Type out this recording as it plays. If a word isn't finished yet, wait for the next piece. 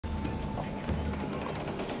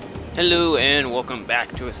Hello and welcome back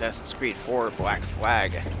to Assassin's Creed 4 Black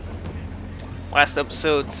Flag. Last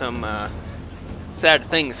episode, some sad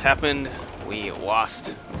things happened. We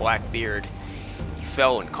lost Blackbeard. He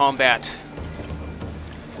fell in combat.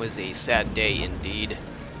 It was a sad day indeed.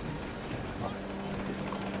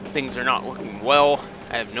 Things are not looking well.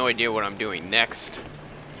 I have no idea what I'm doing next.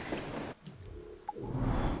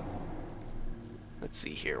 Let's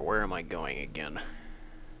see here. Where am I going again?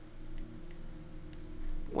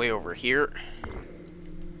 Way over here.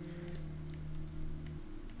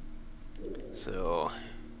 So,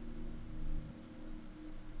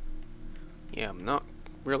 yeah, I'm not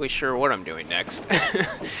really sure what I'm doing next.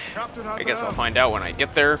 I guess I'll find out when I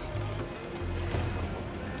get there.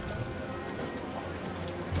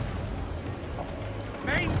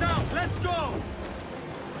 Mains out, let's go!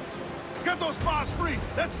 Get those bars free!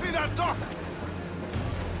 Let's see that dock!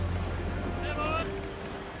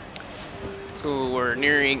 So we're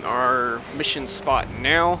nearing our mission spot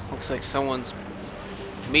now. Looks like someone's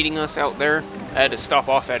meeting us out there. I had to stop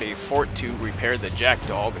off at a fort to repair the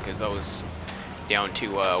Jackdaw because I was down to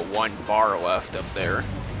one bar left up there.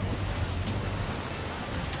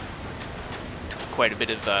 Took quite a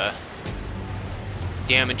bit of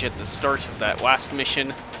damage at the start of that last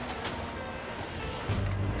mission.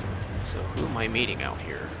 So who am I meeting out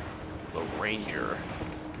here? The Ranger.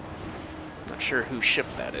 Not sure whose ship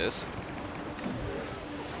that is.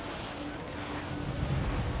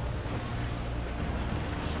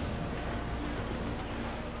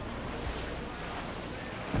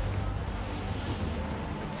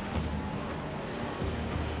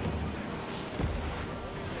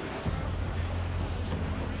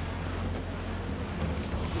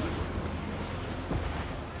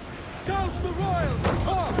 Douse the Royals!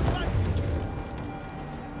 Talk!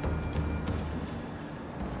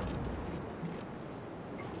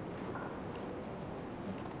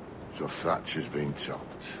 So Thatcher's been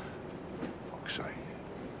topped. Fuck's sake.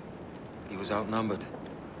 He was outnumbered.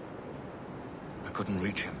 I couldn't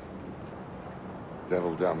reach him.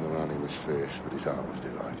 Devil damn the man he was fierce, but his heart was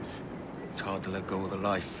divided. It's hard to let go of the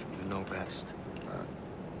life you know best.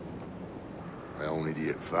 My own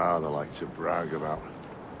idiot father liked to brag about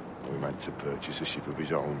how he meant to purchase a ship of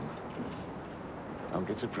his own. I'll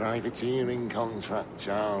get a privateering contract,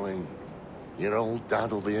 Charlie. Your old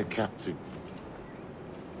dad'll be a captain.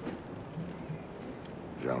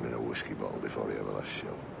 Drowned in a whiskey bottle before he ever left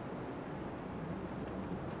show.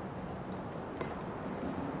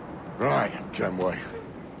 Right, Kenway.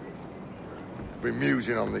 Been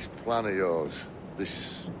musing on this plan of yours.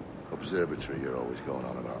 This observatory you're always going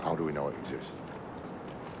on about. How do we know it exists?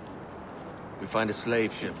 We find a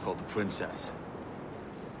slave ship called the Princess.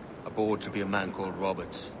 Aboard should be a man called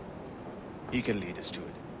Roberts. He can lead us to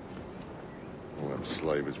it. All them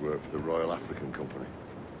slavers work for the Royal African Company.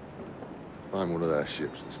 Find one of their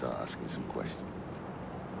ships and start asking some questions.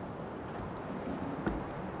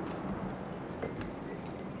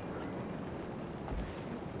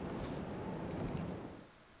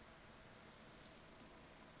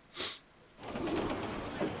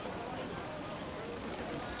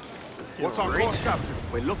 What's our course, Captain?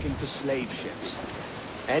 We're looking for slave ships.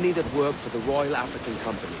 Any that work for the Royal African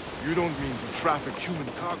Company. You don't mean to traffic human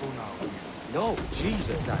cargo now, do you? No,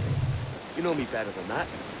 Jesus, Annie. You know me better than that.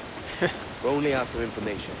 We're only after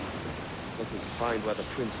information. Looking to find where the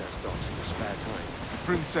Princess docks in her spare time.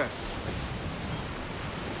 Princess.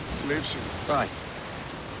 Slave ship. Right.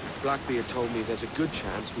 Blackbeard told me there's a good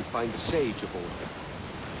chance we find the Sage aboard her.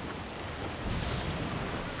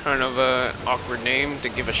 Kind of an awkward name to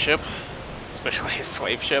give a ship, especially a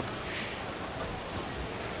slave ship.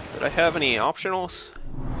 Did I have any optionals?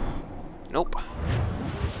 Nope.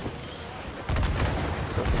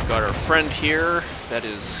 So we've got our friend here that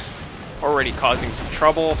is already causing some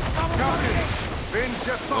trouble. Captain! Vane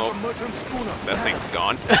just saw Oh, a merchant schooner. that thing's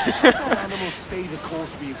gone. Our animals stay the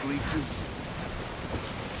course we agreed to.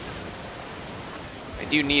 I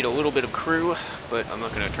do need a little bit of crew, but I'm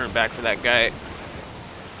not going to turn back for that guy.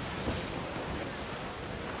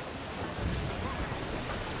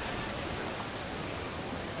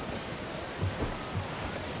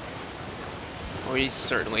 Oh, he's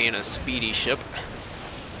certainly in a speedy ship.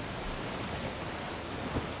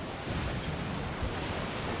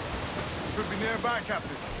 Should be nearby,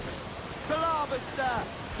 Captain. To larboard, sir!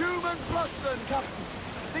 Human Bloodstone, Captain!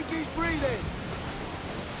 Think he's breathing!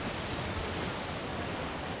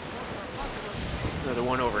 Another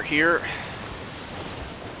one over here.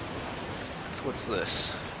 So what's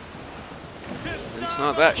this? It's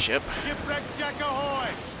not that ship. Shipwreck Jack ahoy!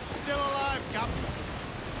 Still alive, Captain.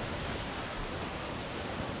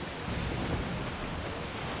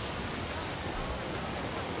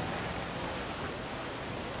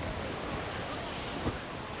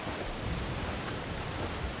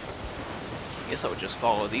 Guess I would just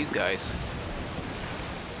follow these guys.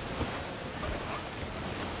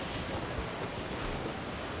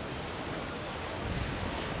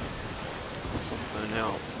 Something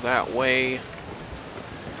out that way.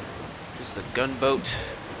 Just a gunboat.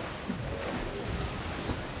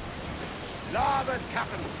 Larboard,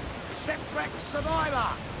 Captain. Shipwreck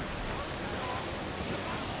survivor.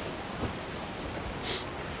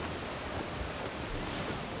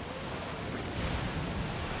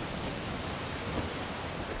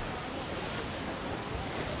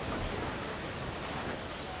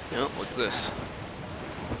 Oh, what's this?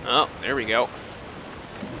 Oh, there we go.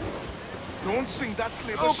 Don't sink that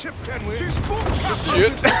slaver ship, can we? She's spooked, Captain.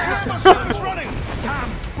 Shit. The ship is running.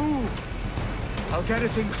 Damn fool! I'll get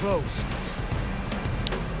us in close.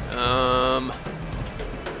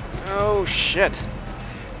 Oh shit.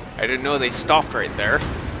 I didn't know they stopped right there.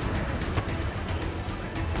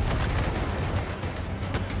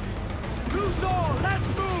 Loose all, let's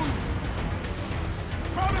move!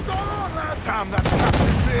 Crowd it all on, lads! Damn, that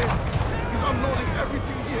captain there! He's unloading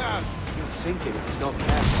everything he has! He'll sink it if he's not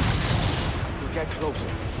careful. He'll get closer.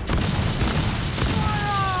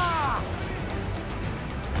 Fire!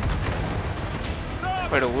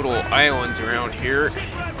 Quite a little island around here.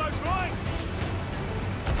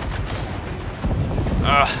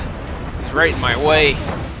 He's right in my way.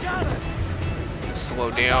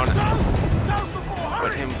 Slow down.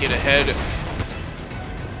 Let him get ahead.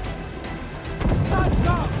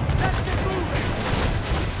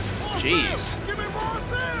 Jeez.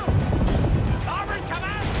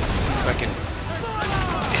 Let's see if I can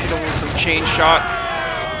hit him with some chain shot.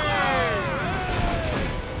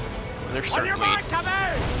 Well, they're certainly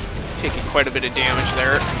taking quite a bit of damage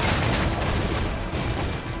there.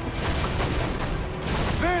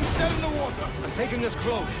 Vane, stay in the water. I'm taking us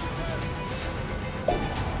close.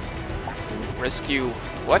 Rescue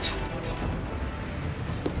what?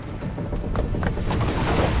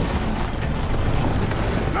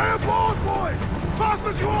 Lay aboard, boys! Fast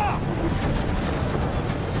as you are!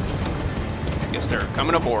 I guess they're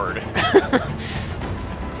coming aboard.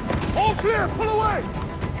 All clear, pull away!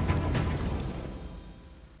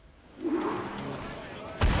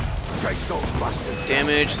 Chase those bastards.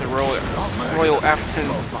 Damage the Royal African.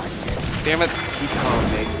 Damn it. Keep calm,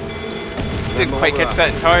 mate. Didn't quite catch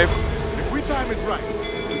that in time. If we time it right,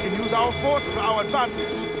 we can use our fort to our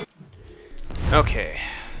advantage. Okay.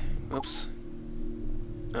 Oops.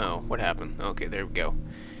 Oh, what happened? Okay, there we go.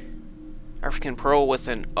 African Pearl with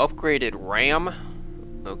an upgraded ram.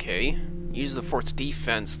 Okay. Use the fort's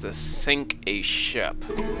defense to sink a ship.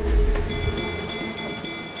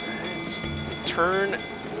 Let's turn.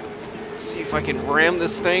 See if I can ram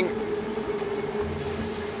this thing.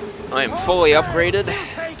 I am fully upgraded.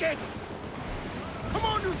 Take it. Come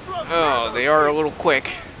on, you slugs. Oh, they are a little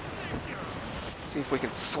quick. See if we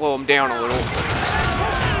can slow them down a little.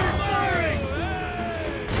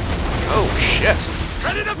 Oh, shit.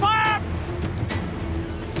 Ready to fire!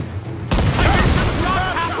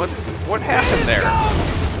 What happened there?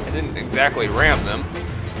 I didn't exactly ram them.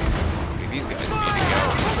 Okay, these guys need to go.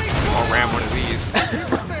 I'll ram one of these.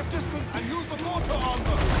 Safe distance and use the mortar on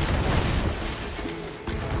them.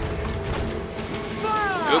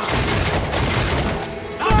 Oops.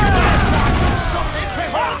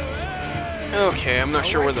 Okay, I'm not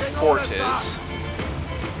sure where the fort is.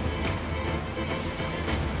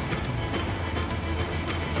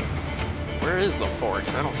 Where is the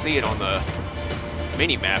fort? I don't see it on the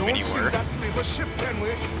mini-map Don't anywhere. sink that slaver ship, can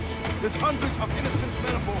we? There's hundreds of innocent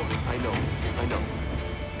men aboard. I know.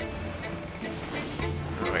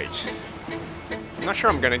 Right. I'm not sure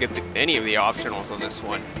I'm gonna get any of the optionals on this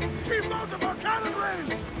one. Keep out of our cannon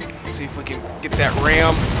range! Let's see if we can get that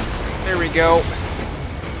ram. There we go.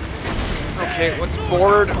 Okay, let's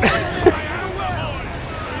board.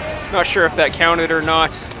 Not sure if that counted or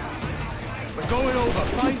not. We're going over.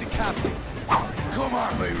 Find the captain. Come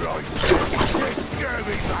on, me, Royce. You scare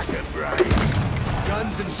me back and brains.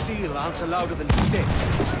 Guns and steel aren't louder than sticks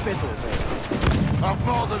and spittle there. I've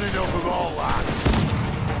more than enough of all that.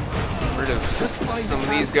 Rid of some of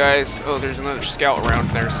these guys. Oh, there's another scout around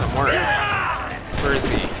there somewhere. Where is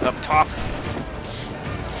he? Up top?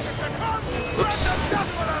 Oops.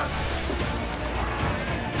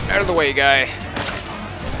 Out of the way, guy.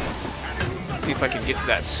 Let's see if I can get to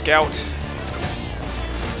that scout.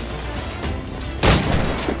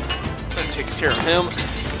 That takes care of him.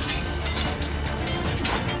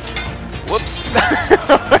 Whoops. Shit.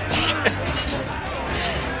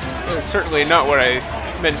 That was certainly not what I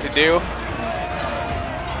meant to do.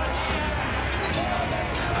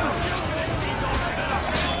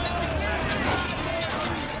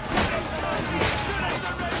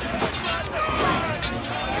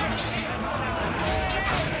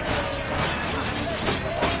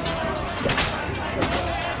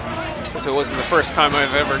 So it wasn't the first time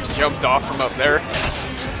I've ever jumped off from up there.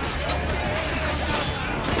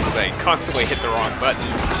 I constantly hit the wrong button.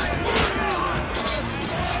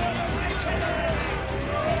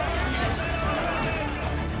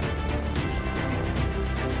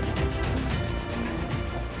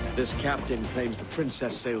 This captain claims the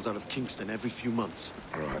princess sails out of Kingston every few months.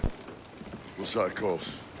 All right. What's that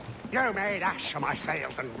course? You made ash of my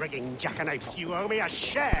sails and rigging, jackanapes. You owe me a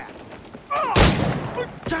share.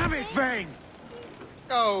 Damn it, Vane!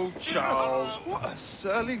 Oh, Charles, what a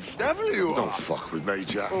surly devil you are. Don't fuck with me,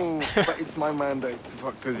 Jack. Oh, but it's my mandate to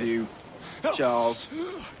fuck with you, Charles.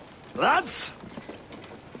 Lads!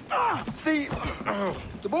 See,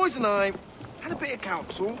 the boys and I had a bit of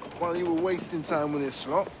counsel while you were wasting time with this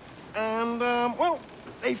slot. And, well,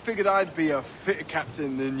 they figured I'd be a fitter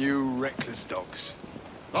captain than you reckless dogs.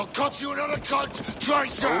 I'll cut you another cunt,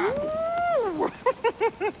 traitor!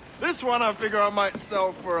 This one I figure I might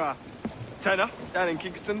sell for a tenner down in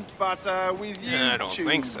Kingston, but with you I don't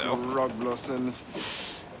think so. grog blossoms,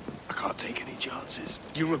 I can't take any chances.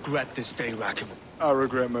 You regret this day, Rackham. I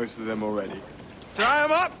regret most of them already. Tie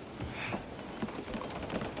them up!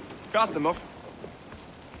 Cast them off.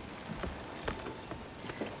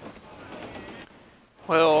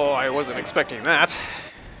 Well, I wasn't expecting that.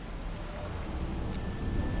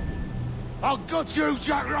 I'll gut you,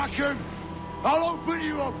 Jack Rackham! I'll open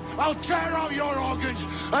you up, I'll tear out your organs,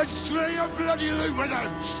 and string a bloody loop with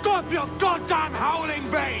them! Stop your goddamn howling,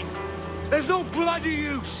 Vane! There's no bloody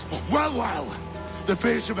use! Well, well, the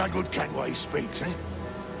fearsome Edward Kenway speaks, eh?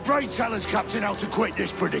 Pray tell us, Captain, how to quit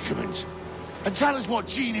this predicament. And tell us what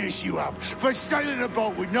genius you have for sailing a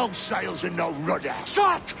boat with no sails and no rudder.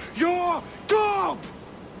 Shut your gob!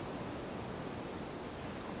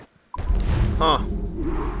 Huh.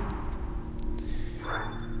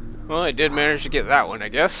 Well, I did manage to get that one, I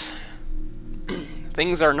guess.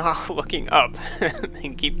 Things are not looking up. They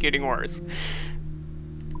keep getting worse.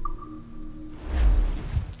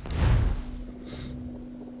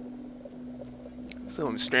 So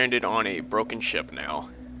I'm stranded on a broken ship now.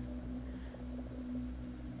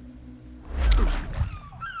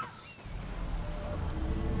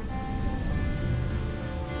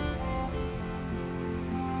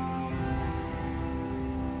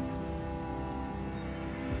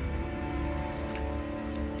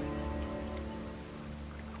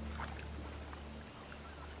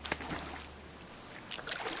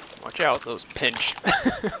 Watch out, those pinch.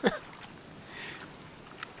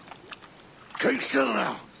 Keep still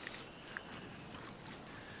now.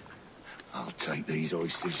 I'll take these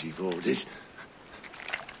oysters you've ordered.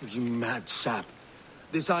 You mad sap.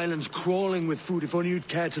 This island's crawling with food if only you'd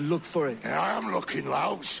care to look for it. Yeah, I am looking,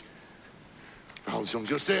 Louse. Found some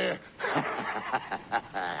just here.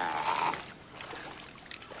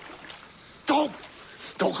 Don't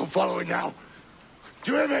come following now.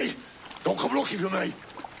 Do you hear me? Don't come looking for me.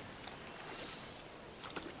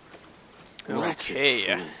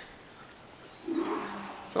 Okay.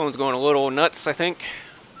 Someone's going a little nuts, I think.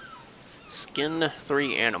 Skin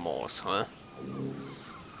 3 animals, huh?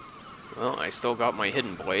 Well, I still got my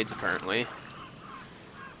hidden blades, apparently.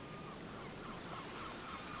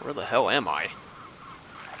 Where the hell am I?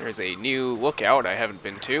 There's a new lookout I haven't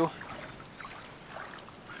been to.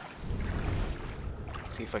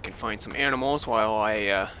 See if I can find some animals while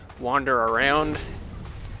I wander around.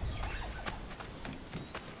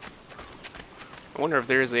 I wonder if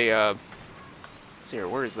there's a, here,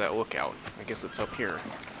 where is that lookout? I guess it's up here.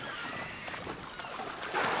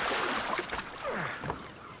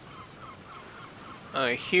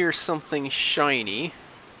 I hear something shiny.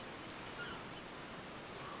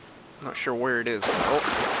 Not sure where it is, though.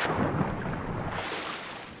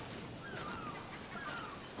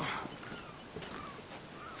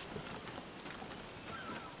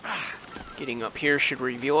 Getting up here should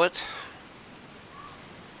reveal it.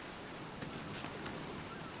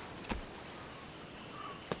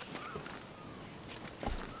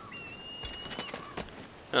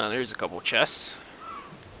 Oh, there's a couple chests.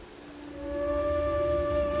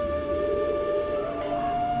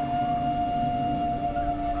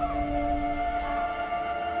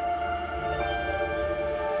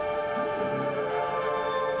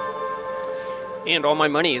 And all my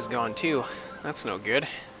money is gone too. That's no good.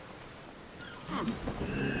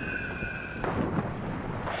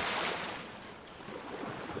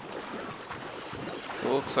 So it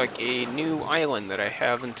looks like a new island that I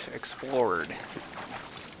haven't explored.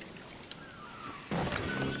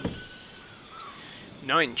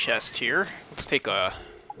 9 chests here. Let's take a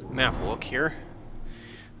map look here.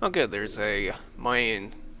 Oh good, there's a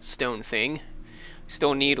Mayan stone thing.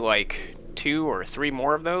 Still need like 2 or 3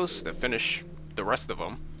 more of those to finish the rest of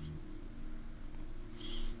them.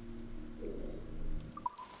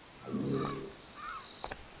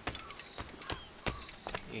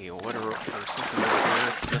 A letter or something over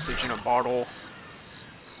there. Message in a bottle.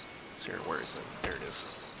 Sir, where is it? There it is.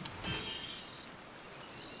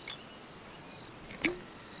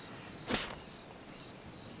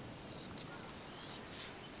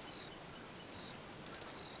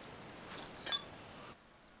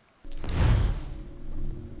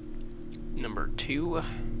 Number 2.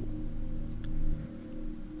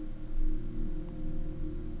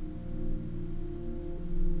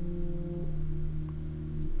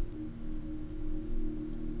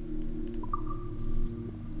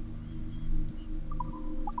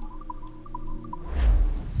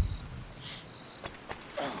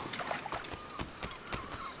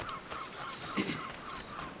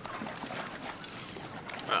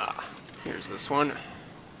 Here's this one.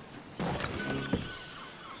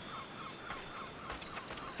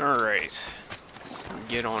 Alright, so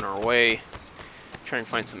get on our way, try and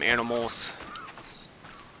find some animals.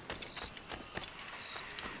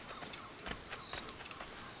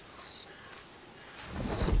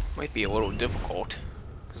 Might be a little difficult,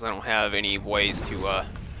 because I don't have any ways to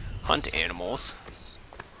hunt animals,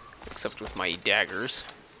 except with my daggers,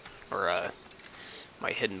 or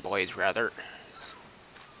my hidden blades rather.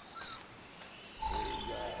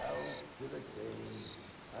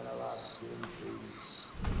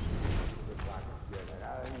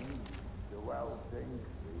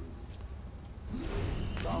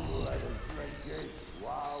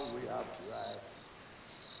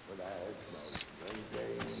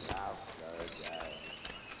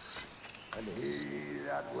 And he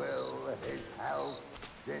that will his health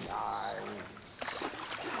deny.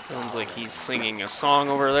 Sounds like he's singing a song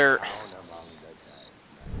over there.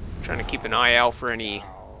 Trying to keep an eye out for any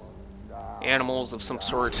animals of some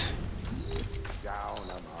sort. Down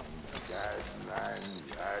among the dead men,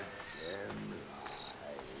 let him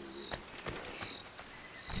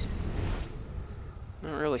lie.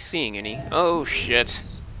 Not really seeing any. Oh shit.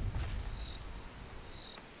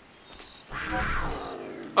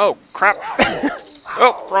 Oh crap.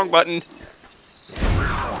 Oh, wrong button.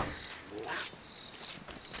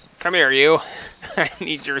 Come here, you. I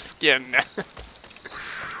need your skin.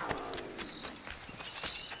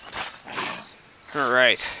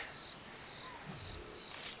 Alright.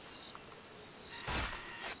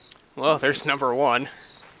 Well, there's number 1.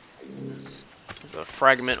 There's a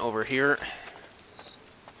fragment over here.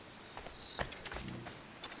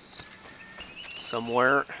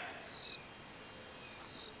 Somewhere.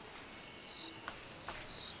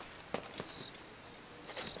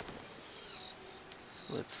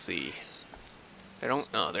 Let's see. I don't...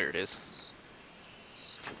 Oh, there it is.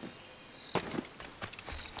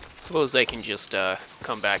 Suppose I can just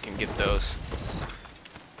come back and get those.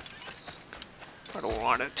 I don't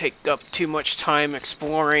want to take up too much time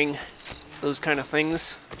exploring those kind of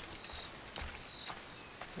things.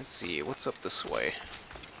 Let's see, what's up this way?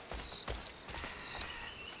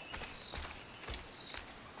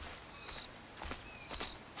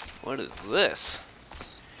 What is this?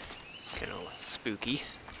 It's kind of spooky.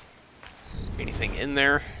 Anything in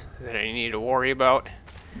there that I need to worry about?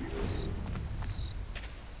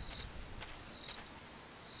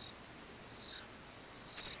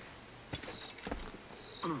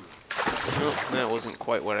 Nope, that wasn't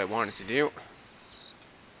quite what I wanted to do.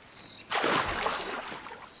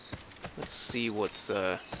 Let's see what's,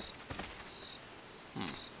 not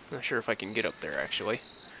sure if I can get up there, actually.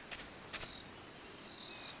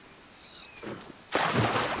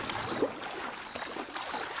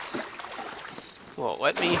 Well,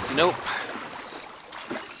 let me? Nope.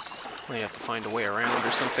 Might have to find a way around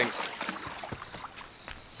or something.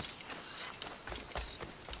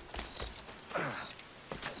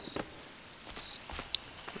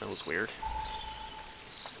 That was weird.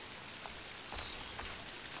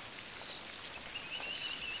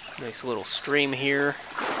 Nice little stream here.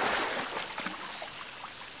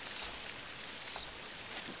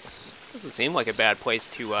 Doesn't seem like a bad place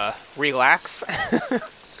to relax.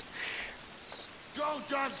 Don't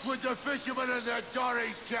dance with the fishermen and their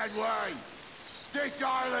dories, Kenway! This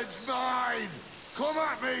island's mine! Come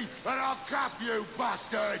at me, and I'll cap you,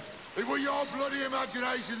 bastard! It was your bloody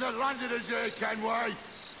imagination that landed us here, Kenway!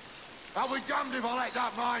 I'll be damned if I let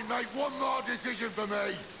that mind make one more decision for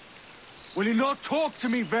me! Will you not talk to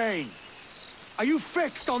me, Vane? Are you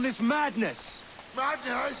fixed on this madness?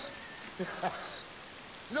 Madness?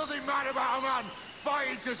 Nothing mad about a man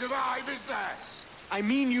fighting to survive, is there? I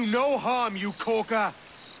mean you no harm, you corker.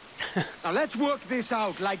 Now let's work this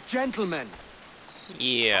out like gentlemen.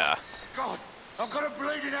 Yeah. God, I've got a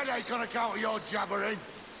bleeding headache on account of your jabbering.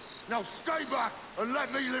 Now stay back and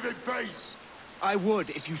let me live in peace. I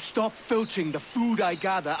would if you stopped filching the food I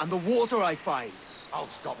gather and the water I find. I'll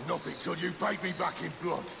stop nothing till you paid me back in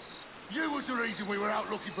blood. You was the reason we were out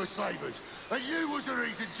looking for slavers, and you was the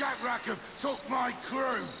reason Jack Rackham took my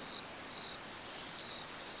crew.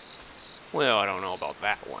 Well, I don't know about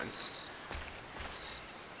that one.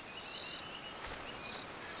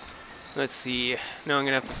 Let's see. Now I'm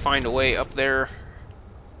gonna have to find a way up there.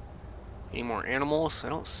 Any more animals? I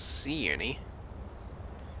don't see any.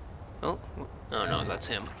 Oh, oh no, that's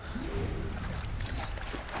him.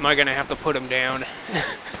 Am I gonna have to put him down?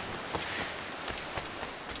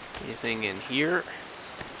 Anything in here?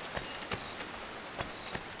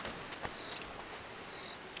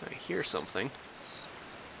 I hear something.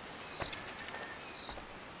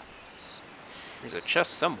 There's a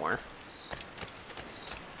chest somewhere.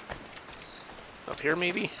 Up here,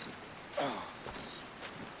 maybe?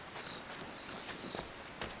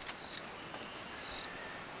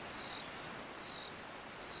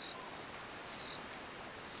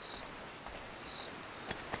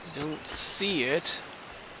 Don't see it.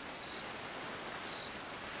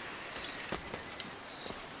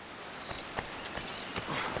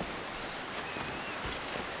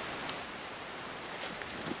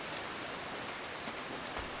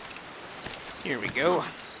 Here we go.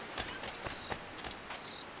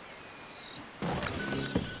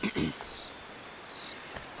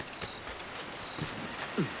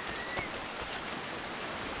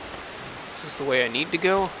 Is this the way I need to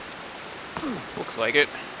go? Looks like it.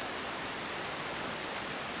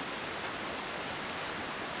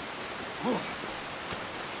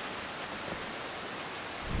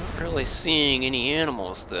 Not really seeing any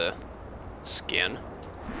animals to skin.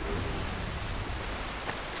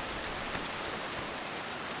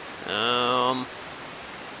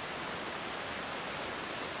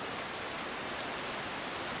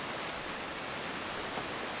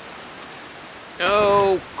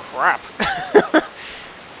 Oh, crap.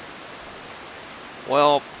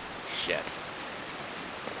 Well, shit.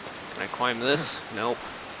 Can I climb this? Nope.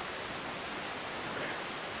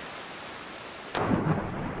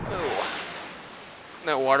 Oh.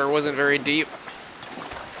 That water wasn't very deep.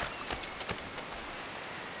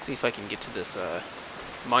 Let's see if I can get to this,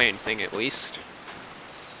 mine thing at least.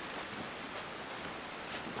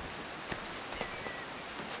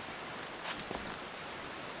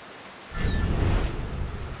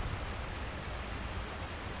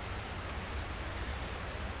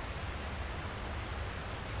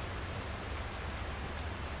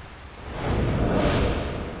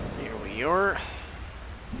 There we are.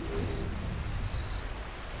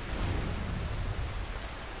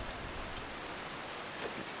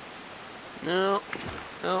 No.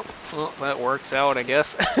 Oh, well, that works out, I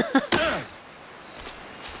guess.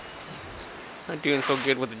 Not doing so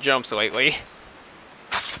good with the jumps lately.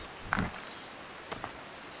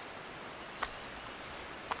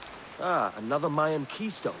 Ah, another Mayan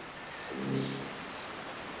keystone.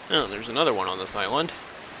 Oh, there's another one on this island.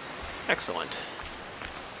 Excellent.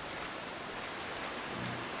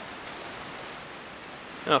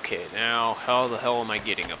 Okay, now how the hell am I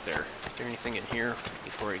getting up there? Is there anything in here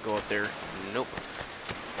before I go up there? Nope.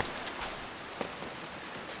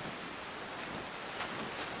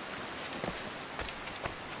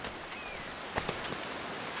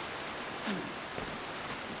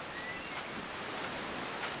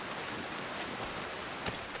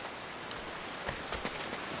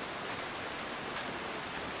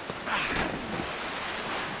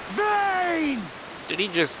 Vane! Did he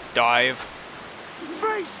just dive?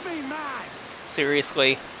 Face me, man!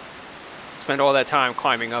 Seriously? Spend all that time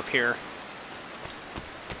climbing up here.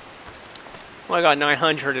 Well, I got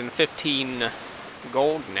 915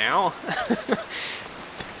 gold now.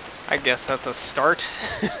 I guess that's a start.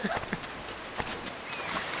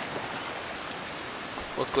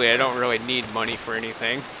 Luckily, I don't really need money for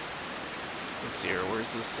anything. Let's see here,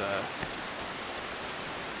 where's this,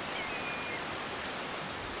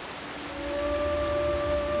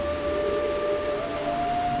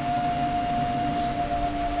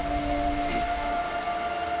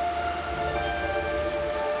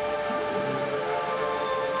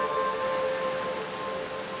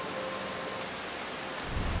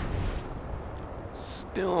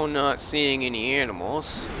 Still not seeing any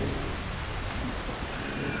animals.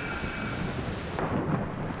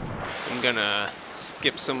 I'm gonna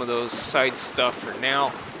skip some of those side stuff for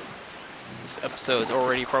now. This episode's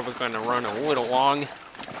already probably gonna run a little long.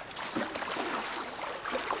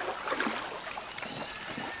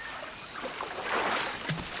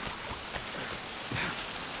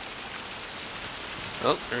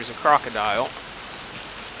 Oh, there's a crocodile.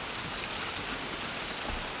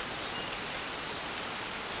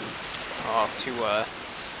 Off to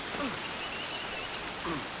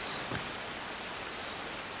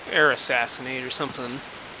air assassinate or something.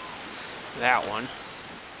 That one.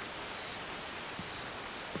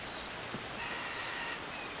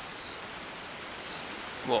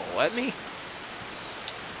 Will it let me?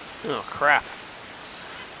 Oh, crap.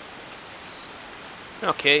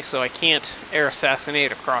 Okay, so I can't air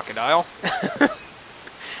assassinate a crocodile.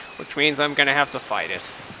 Which means I'm gonna have to fight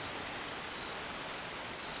it.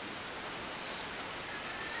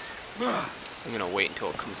 I'm gonna wait until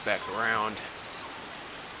it comes back around.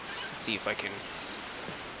 Let's see if I can...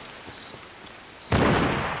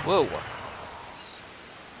 Whoa!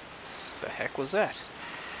 The heck was that?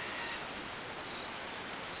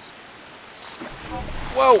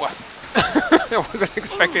 Whoa! I wasn't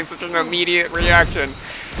expecting such an immediate reaction.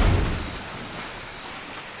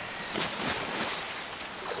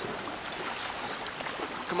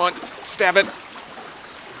 Come on, stab it.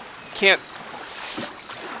 Can't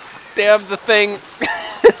stab the thing.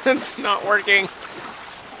 It's not working.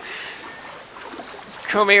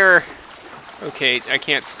 Come here. Okay, I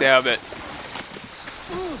can't stab it.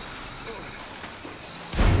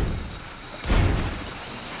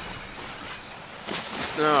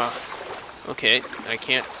 Oh. Okay, I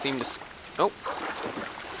can't seem to... Oh.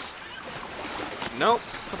 Nope.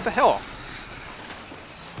 What the hell?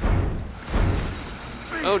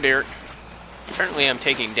 Oh dear. Apparently I'm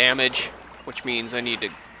taking damage, which means I need to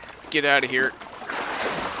get out of here.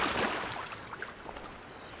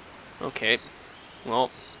 Okay.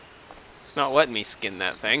 Well, it's not letting me skin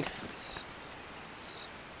that thing.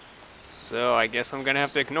 So I guess I'm gonna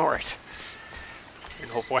have to ignore it. And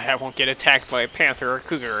hopefully I won't get attacked by a panther or a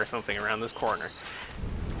cougar or something around this corner.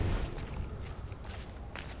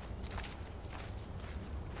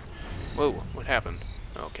 Whoa, what happened?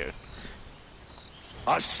 Okay.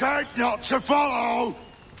 I said not to follow!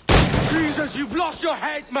 Jesus, you've lost your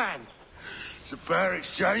head, man! It's a fair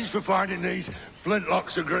exchange for finding these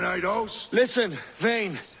flintlocks and grenados. Listen,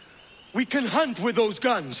 Vane. We can hunt with those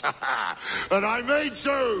guns. And I mean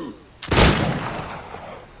to!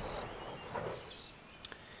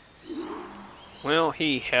 Well,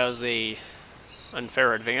 he has a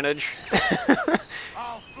unfair advantage.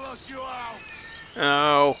 I'll flush you out!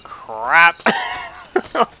 Oh, crap.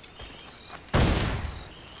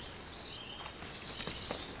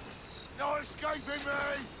 No escaping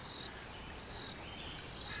me!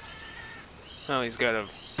 Oh, he's got a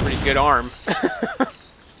pretty good arm.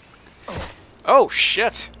 Oh,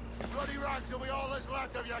 shit. Bloody rags will be all that's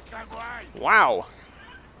left of you, Kenway! Wow.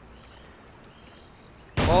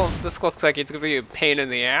 Well, this looks like it's going to be a pain in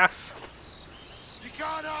the ass. You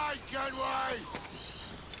can't hide, Kenway!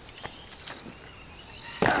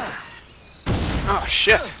 Oh,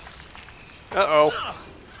 shit. Uh-oh.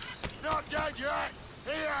 Not dead yet!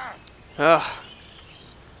 Here! Ugh.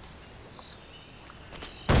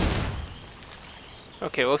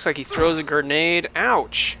 Okay, looks like he throws a grenade.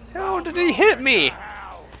 Ouch! How did he hit me?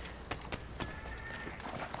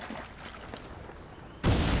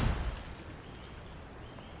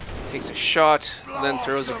 Takes a shot, then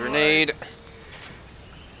throws a grenade.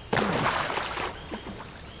 Am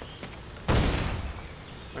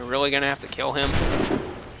I really gonna have to kill him?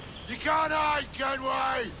 You can't hide,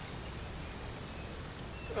 Kenway!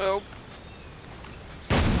 Oh.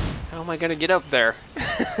 How am I gonna get up there?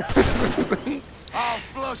 I'll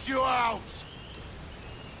flush you out!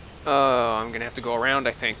 Oh, I'm gonna have to go around,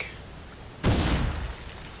 I think.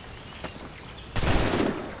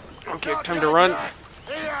 Okay, time to run.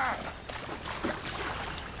 Here!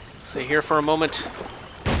 Stay here for a moment.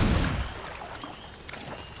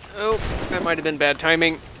 Oh, that might have been bad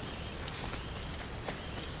timing.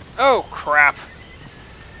 Oh, crap.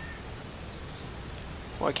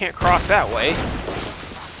 Well, I can't cross that way.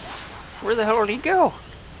 Where the hell did he go?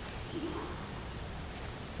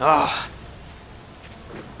 Ah.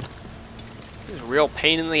 This is a real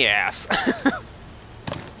pain in the ass.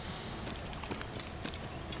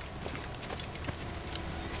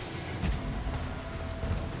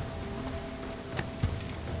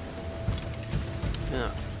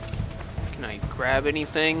 Yeah. Can I grab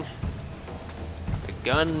anything? A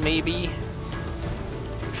gun, maybe?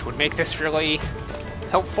 Which would make this really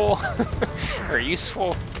helpful. Or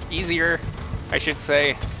useful. Easier, I should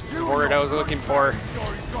say. Is the word I was looking for.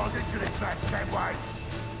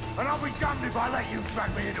 And I'll be damned if I let you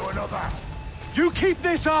drag me into another. You keep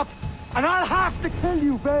this up, and I'll have to kill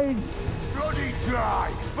you, Vane! Bloody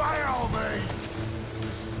try, by all means.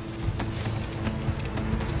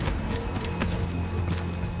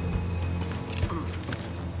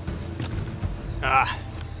 Ah,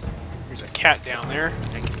 there's a cat down there.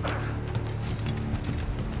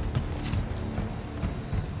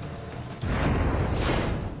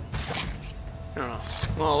 I don't know.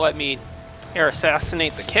 Well, let me air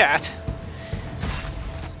assassinate the cat.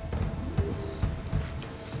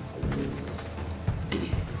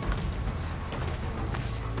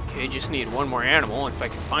 Okay, just need one more animal if I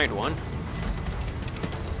can find one.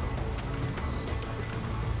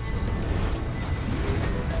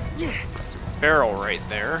 There's a barrel right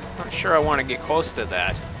there. Not sure I want to get close to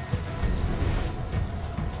that.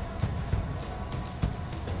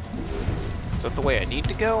 Is that the way I need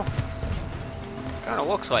to go? Kinda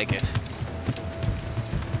looks like it.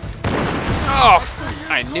 Oh,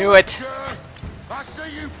 I knew it. I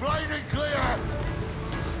see you plain and clear.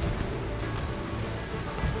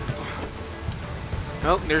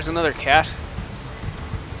 Oh, there's another cat.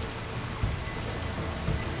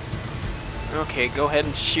 Okay, go ahead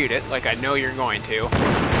and shoot it like I know you're going to.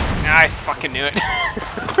 I fucking knew it.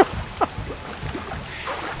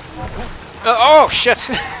 Oh, shit.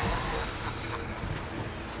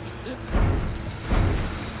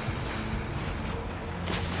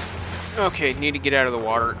 Okay, need to get out of the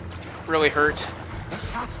water. Really hurts.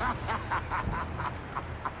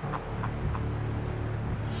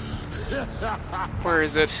 Where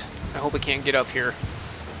is it? I hope it can't get up here.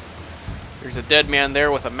 There's a dead man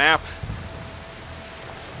there with a map.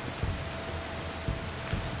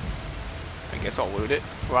 I guess I'll loot it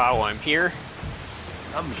while I'm here.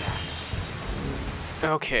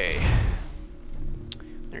 Okay.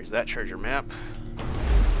 There's that treasure map.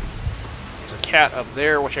 There's a cat up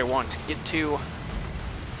there, which I want to get to.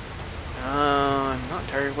 I'm not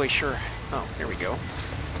entirely sure. Oh, here we go.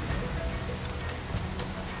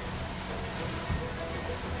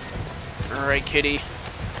 Alright, kitty.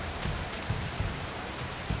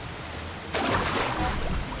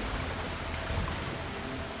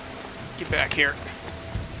 Get back here.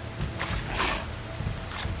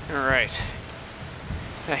 Alright.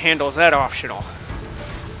 That handle's that optional.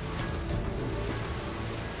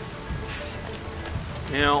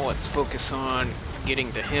 Now let's focus on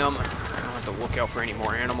getting to him. I don't have to look out for any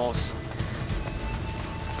more animals.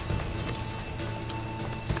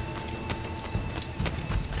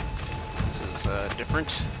 This is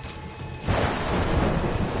different.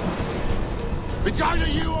 It's either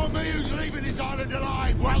you or me who's leaving this island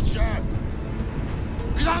alive, Welcher.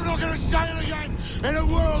 Because I'm not going to sail again in a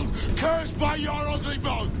world cursed by your ugly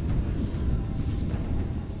mug.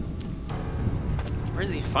 Where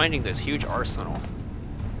is he finding this huge arsenal?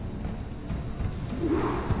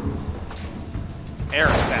 Air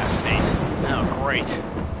assassinate. Oh, great.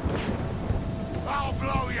 I'll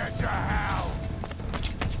blow you to hell.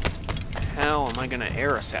 How am I gonna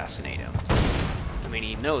air assassinate him? I mean,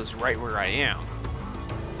 he knows right where I am.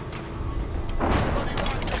 I'm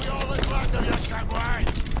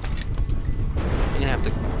gonna have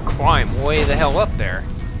to climb way the hell up there.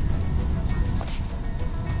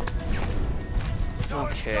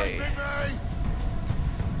 Okay.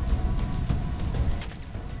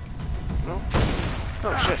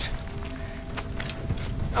 Oh shit.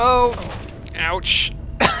 Oh! Ouch.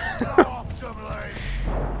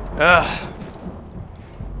 Ugh.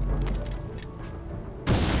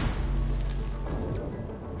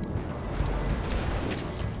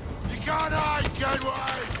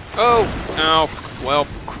 Oh! Oh. Well,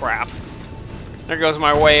 crap. There goes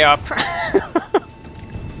my way up.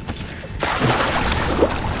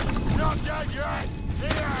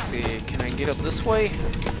 Let's see, can I get up this way?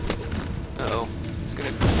 Uh-oh. He's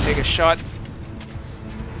gonna take a shot.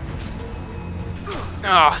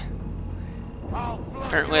 Ah.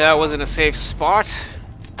 Apparently that wasn't a safe spot.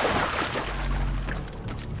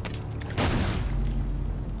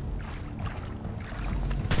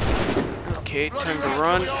 Okay, time to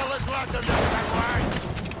run.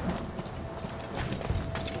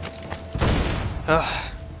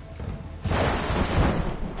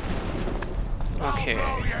 Okay.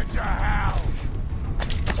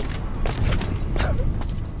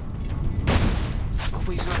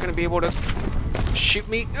 Hopefully he's not going to be able to shoot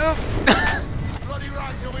me.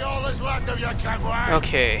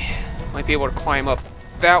 Okay. Might be able to climb up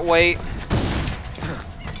that way.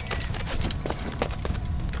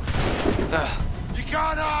 You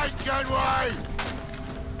can't hide, Kenway!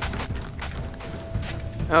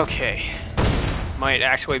 Okay. Might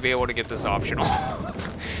actually be able to get this optional.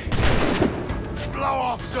 Blow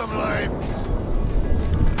off some limbs!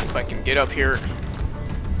 If I can get up here.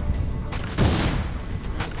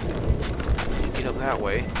 Get up that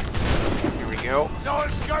way. Here we go. No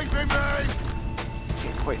escaping me!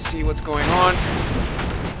 Can't quite see what's going on.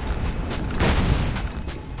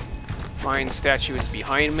 Mine statue is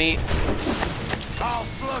behind me. I'll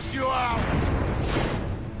flush you out!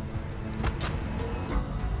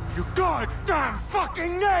 You goddamn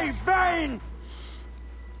fucking knave, Vane!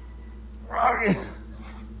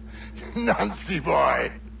 Nancy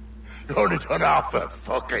boy, you only done half a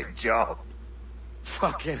fucking job.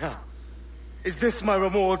 Fucking hell. Is this my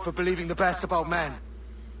reward for believing the best about men?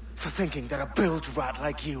 For thinking that a bilge rat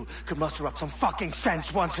like you could muster up some fucking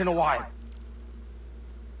sense once in a while?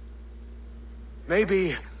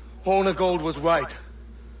 Maybe Hornigold was right.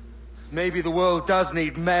 Maybe the world does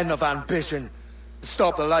need men of ambition to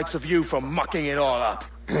stop the likes of you from mucking it all up.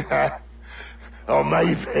 Or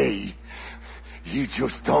maybe you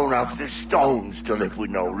just don't have the stones to live with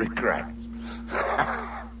no regrets.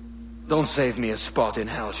 Don't save me a spot in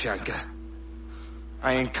hell, Shanker.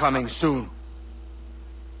 I ain't coming soon.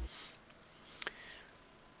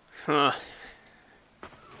 Huh.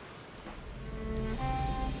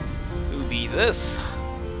 Who be this?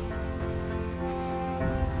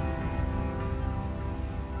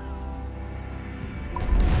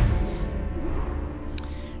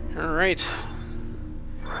 Alright.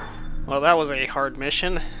 Well, that was a hard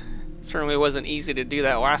mission. Certainly wasn't easy to do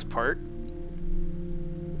that last part.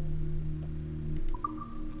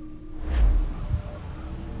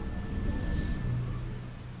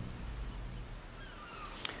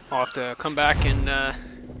 I'll have to come back and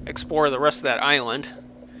explore the rest of that island.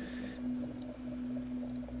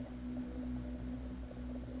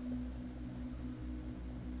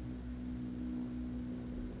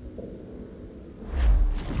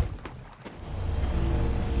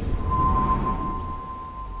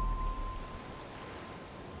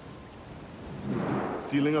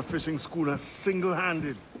 Stealing a fishing schooner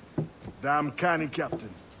single-handed. Damn canny, Captain.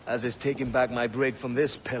 As is taking back my brig from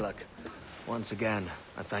this pillock. Once again,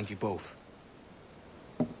 I thank you both.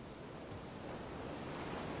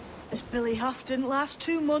 This Billy Huff didn't last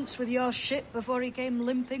 2 months with your ship before he came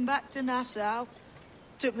limping back to Nassau.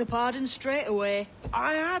 Took the pardon straight away.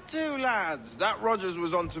 I had to, lads. That Rogers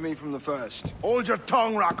was onto me from the first. Hold your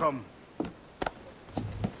tongue, Rackham.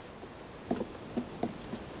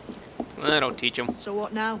 I don't teach him. So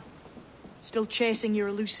what now? Still chasing your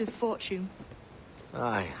elusive fortune?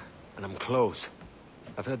 Aye, and I'm close.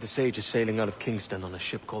 I've heard the Sage is sailing out of Kingston on a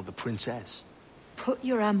ship called the Princess. Put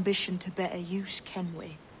your ambition to better use,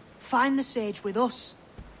 Kenway. Find the Sage with us.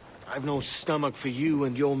 I've no stomach for you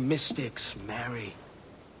and your mystics, Mary.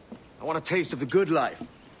 I want a taste of the good life.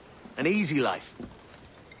 An easy life.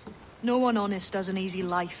 No one honest has an easy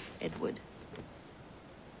life, Edward.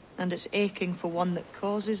 And it's aching for one that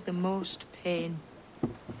causes the most pain.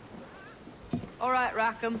 All right,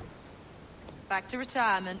 Rackham. Back to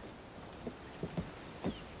retirement.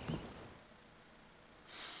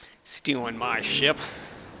 Stealing my ship.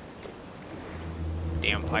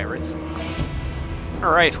 Damn pirates.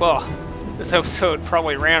 Alright, well, this episode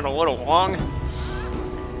probably ran a little long.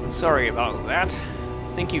 Sorry about that.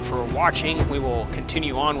 Thank you for watching. We will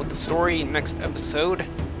continue on with the story next episode.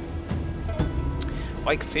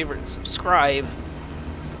 Like, favorite, and subscribe.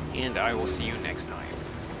 And I will see you next time.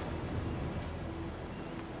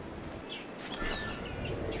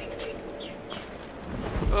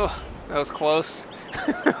 Oh, that was close.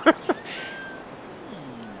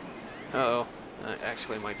 Uh-oh. That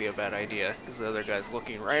actually might be a bad idea, because the other guy's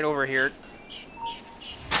looking right over here.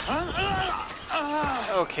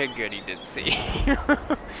 Okay, good, he didn't see. Can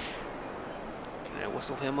I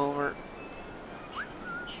whistle him over?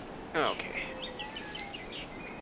 Okay.